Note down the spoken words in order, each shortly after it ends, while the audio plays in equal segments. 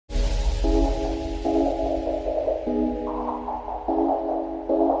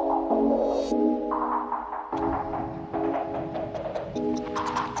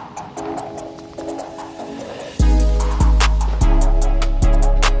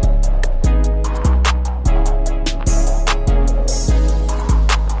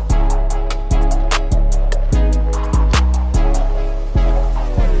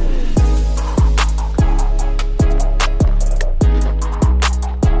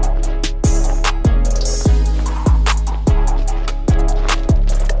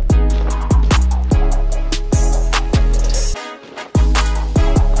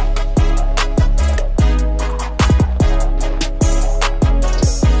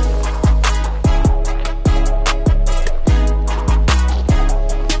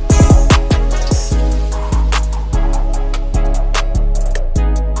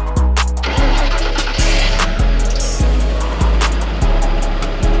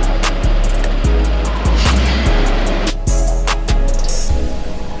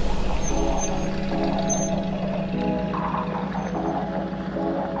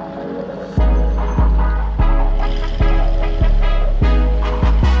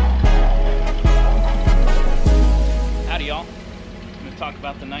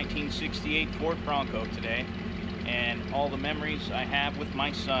1968 Ford Bronco today, and all the memories I have with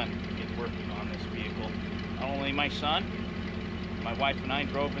my son is working on this vehicle. Not only my son, my wife and I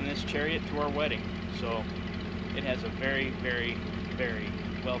drove in this chariot to our wedding, so it has a very, very, very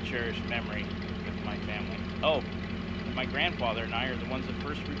well-cherished memory with my family. Oh, and my grandfather and I are the ones that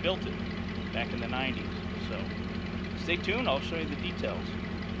first rebuilt it back in the 90s, so stay tuned, I'll show you the details.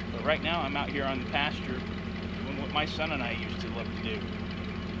 But right now I'm out here on the pasture doing what my son and I used to love to do,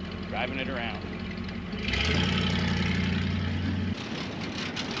 driving it around.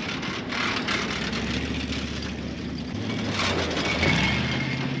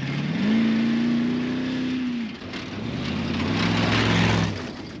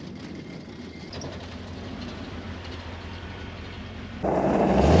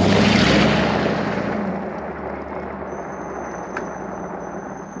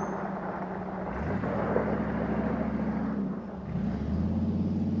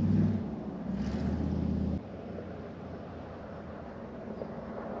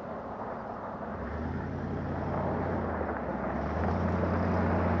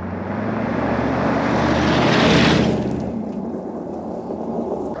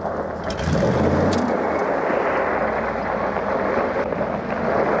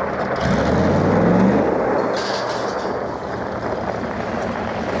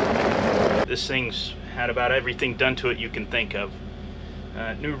 This thing's had about everything done to it you can think of.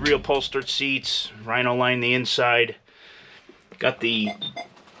 New rear upholstered seats, rhino line the inside. Got the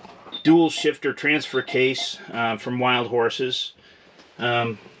dual shifter transfer case from Wild Horses.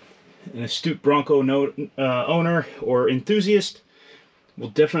 An astute Bronco owner or enthusiast will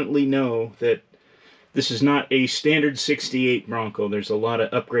definitely know that this is not a standard 68 Bronco. There's a lot of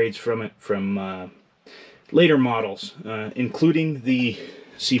upgrades from it from later models, including the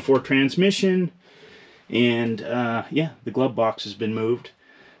C4 transmission, and yeah, the glove box has been moved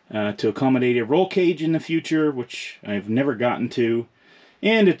to accommodate a roll cage in the future, which I've never gotten to,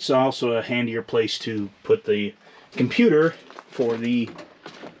 and it's also a handier place to put the computer for the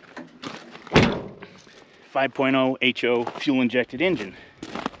 5.0 HO fuel injected engine.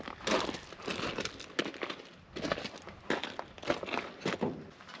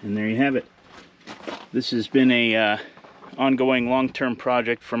 And there you have it. This has been a ongoing long-term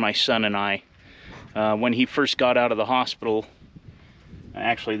project for my son and I. When he first got out of the hospital,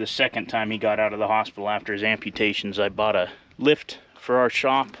 actually the second time he got out of the hospital after his amputations, I bought a lift for our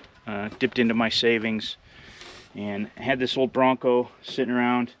shop, dipped into my savings, and had this old Bronco sitting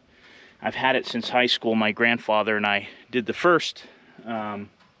around. I've had it since high school. My grandfather and I did the first kind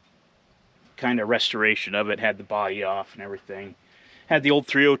of restoration of it, had the body off and everything. Had the old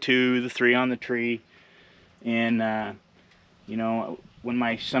 302, the 3 on the tree, and you know, when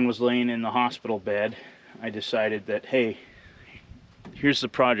my son was laying in the hospital bed, I decided that, hey, here's the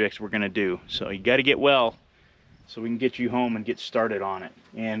project we're going to do. So you got to get well so we can get you home and get started on it.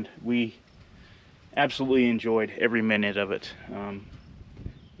 And we absolutely enjoyed every minute of it. And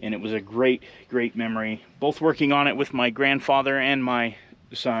it was a great, great memory, both working on it with my grandfather and my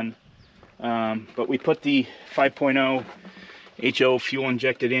son. But we put the 5.0 HO fuel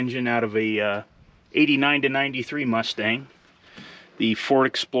injected engine out of a 89 to 93 Mustang. The Ford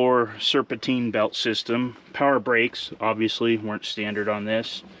Explorer serpentine belt system. Power brakes obviously weren't standard on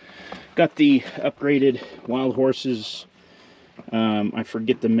this. Got the upgraded Wild Horses, I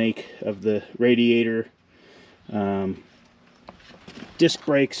forget the make of the radiator, disc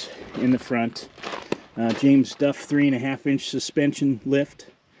brakes in the front, James Duff 3.5-inch suspension lift,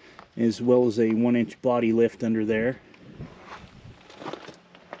 as well as a 1-inch body lift under there,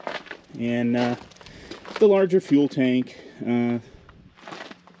 and the larger fuel tank.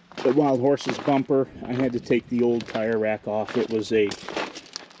 The Wild Horses bumper, I had to take the old tire rack off. It was a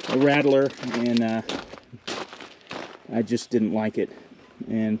rattler, and I just didn't like it.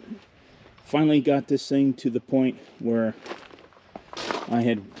 And finally got this thing to the point where I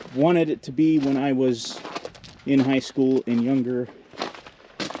had wanted it to be when I was in high school and younger,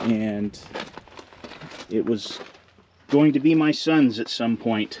 and it was going to be my son's at some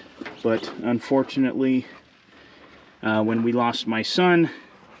point. But unfortunately, when we lost my son,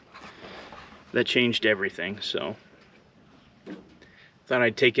 that changed everything. So thought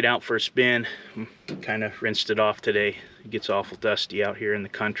I'd take it out for a spin. Kind of rinsed it off today. It gets awful dusty out here in the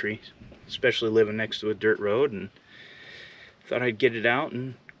country, especially living next to a dirt road, and thought I'd get it out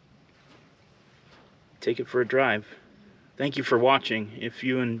and take it for a drive. Thank you for watching. If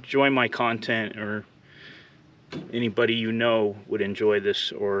you enjoy my content, or anybody you know would enjoy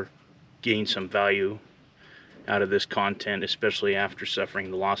this or gain some value out of this content, especially after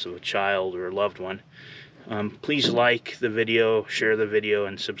suffering the loss of a child or a loved one, Please like the video, share the video,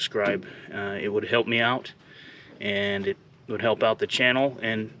 and subscribe. It would help me out, and it would help out the channel,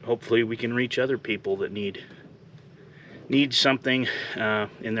 and hopefully we can reach other people that need something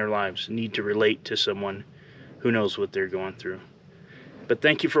in their lives, need to relate to someone who knows what they're going through. But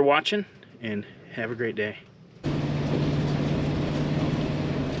thank you for watching, and have a great day.